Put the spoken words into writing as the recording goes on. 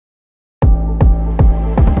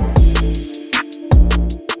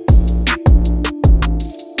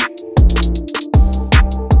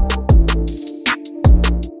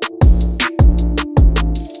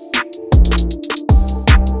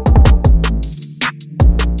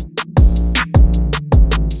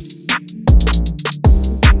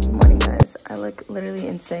look literally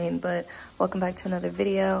insane, but welcome back to another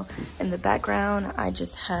video. In the background, I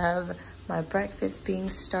just have my breakfast being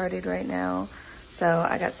started right now. So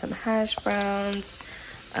I got some hash browns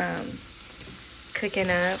cooking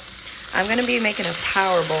up. I'm gonna be making a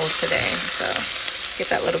power bowl today, so get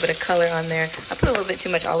that little bit of color on there. I put a little bit too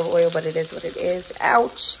much olive oil, but it is what it is.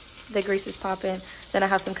 Ouch, the grease is popping. Then I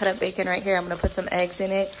have some cut up bacon right here. I'm gonna put some eggs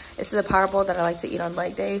in it. This is a power bowl that I like to eat on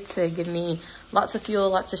leg day to give me lots of fuel,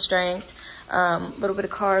 lots of strength, a little bit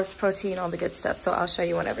of carbs, protein, all the good stuff. So I'll show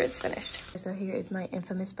you whenever it's finished. So here is my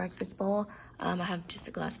infamous breakfast bowl. I have just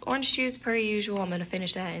a glass of orange juice per usual. I'm gonna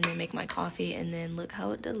finish that and then make my coffee, and then look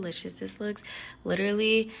how delicious this looks.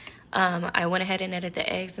 Literally, I went ahead and added the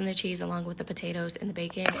eggs and the cheese along with the potatoes and the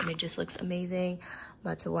bacon, and it just looks amazing.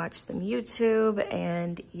 I'm about to watch some YouTube,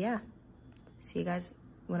 and yeah, see you guys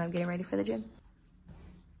when I'm getting ready for the gym.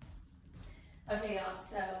 Okay, y'all,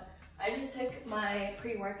 so I just took my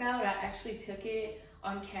pre-workout. I actually took it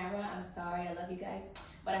on camera. I'm sorry, I love you guys.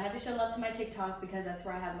 But I had to show love to my TikTok because that's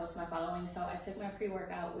where I have most of my following. So I took my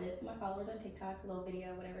pre-workout with my followers on TikTok, a little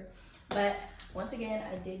video, whatever. But once again,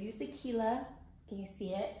 I did use tequila. Can you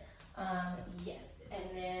see it? Yes. And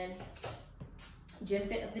then gym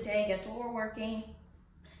fit of the day. Guess what we're working?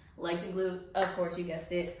 Legs and glutes. Of course, you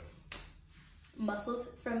guessed it. Muscles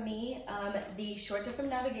from me. The shorts are from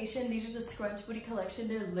Navigation. These are the Scrunch Booty collection.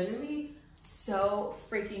 They're literally so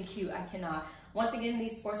freaking cute. I cannot. Once again,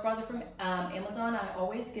 these sports bras are from Amazon. I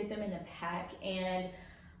always get them in a pack, and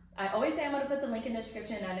I always say I'm gonna put the link in the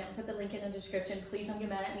description, and I never put the link in the description. Please don't get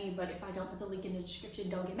mad at me, but if I don't put the link in the description,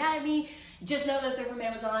 don't get mad at me. Just know that they're from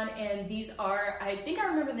Amazon, and these are, I think I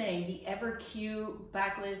remember the name, the Ever Cute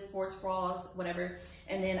backless sports bras, whatever.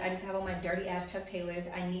 And then I just have all my dirty ass Chuck Taylors.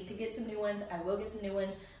 I need to get some new ones. I will get some new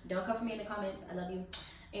ones. Don't come for me in the comments. I love you.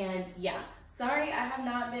 And yeah, sorry I have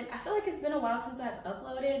not been, I feel like it's been a while since I've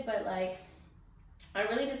uploaded, but like, I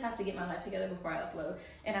really just have to get my life together before I upload,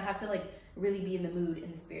 and I have to like really be in the mood,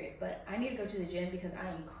 in the spirit. But I need to go to the gym because I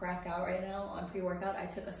am cracked out right now on pre-workout. I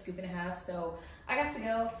took a scoop and a half, so I got to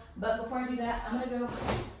go. But before I do that, I'm gonna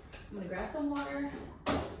grab some water,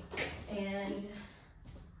 and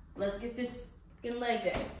let's get this in leg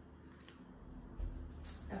day.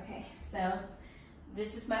 Okay, so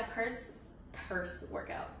this is my purse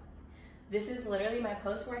workout. This is literally my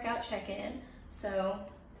post-workout check-in. So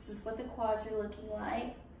this is what the quads are looking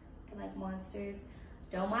like monsters.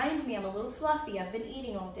 Don't mind me, I'm a little fluffy. I've been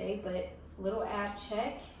eating all day, but little ab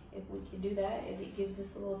check, if we can do that, if it gives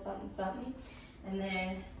us a little something, something. And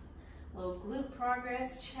then a little glute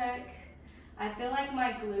progress check. I feel like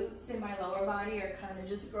my glutes and my lower body are kind of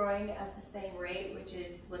just growing at the same rate, which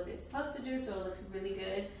is what it's supposed to do, so it looks really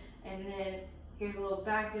good. And then here's a little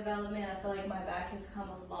back development. I feel like my back has come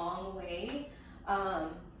a long way.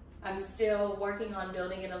 I'm still working on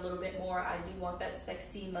building it a little bit more. I do want that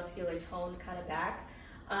sexy, muscular toned kind of back.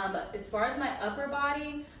 As far as my upper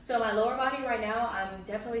body, so my lower body right now, I'm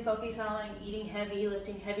definitely focused on eating heavy,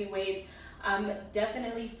 lifting heavy weights. I'm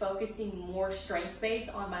definitely focusing more strength-based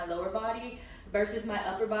on my lower body versus my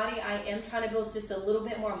upper body. I am trying to build just a little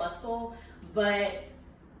bit more muscle, but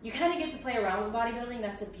you kind of get to play around with bodybuilding.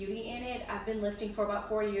 That's the beauty in it. I've been lifting for about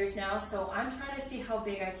 4 years now, so I'm trying to see how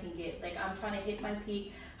big I can get. Like, I'm trying to hit my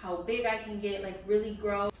peak, how big I can get, like really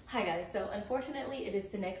grow. Hi guys, so unfortunately it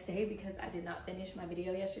is the next day because I did not finish my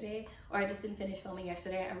video yesterday, or I just didn't finish filming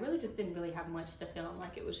yesterday. I really just didn't really have much to film.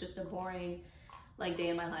 Like, it was just a boring like day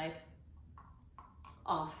in my life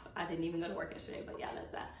off. I didn't even go to work yesterday, but yeah,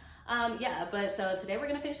 that's that. Yeah, but so today we're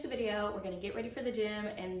gonna finish the video. We're gonna get ready for the gym,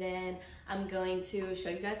 and then I'm going to show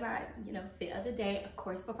you guys my, fit of the day. Of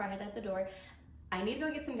course, before I head out the door, I need to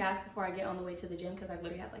go get some gas before I get on the way to the gym because I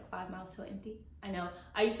literally have like 5 miles till empty. I know,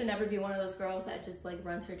 I used to never be one of those girls that just like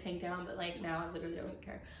runs her tank down, but like now I literally don't even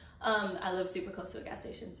care. I live super close to a gas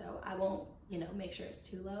station, so I won't, make sure it's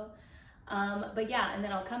too low. But yeah, and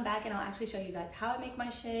then I'll come back and I'll actually show you guys how I make my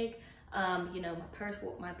shake.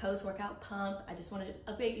 My post-workout pump. I just wanted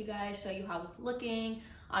to update you guys, show you how it's looking.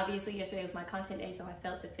 Obviously, yesterday was my content day, so I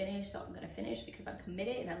failed to finish, so I'm gonna finish because I'm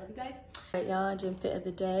committed and I love you guys. All right, y'all, gym fit of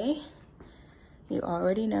the day. You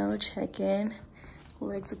already know, check in.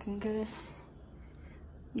 Legs looking good.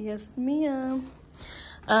 Yes, ma'am.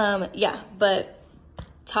 Yeah, but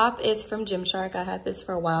top is from Gymshark. I had this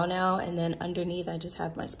for a while now, and then underneath I just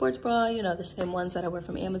have my sports bra, the same ones that I wear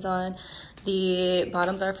from Amazon. The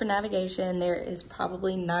bottoms are for Navigation. There is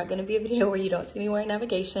probably not going to be a video where you don't see me wearing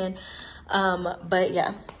Navigation, but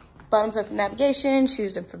yeah, bottoms are for Navigation,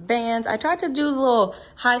 shoes are for Vans. I tried to do a little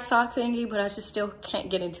high sock thingy, but I just still can't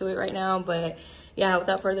get into it right now. But yeah,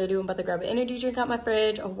 without further ado, I'm about to grab an energy drink out my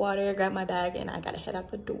fridge, a water, grab my bag, and I gotta head out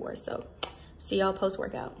the door. So see y'all post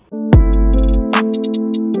workout.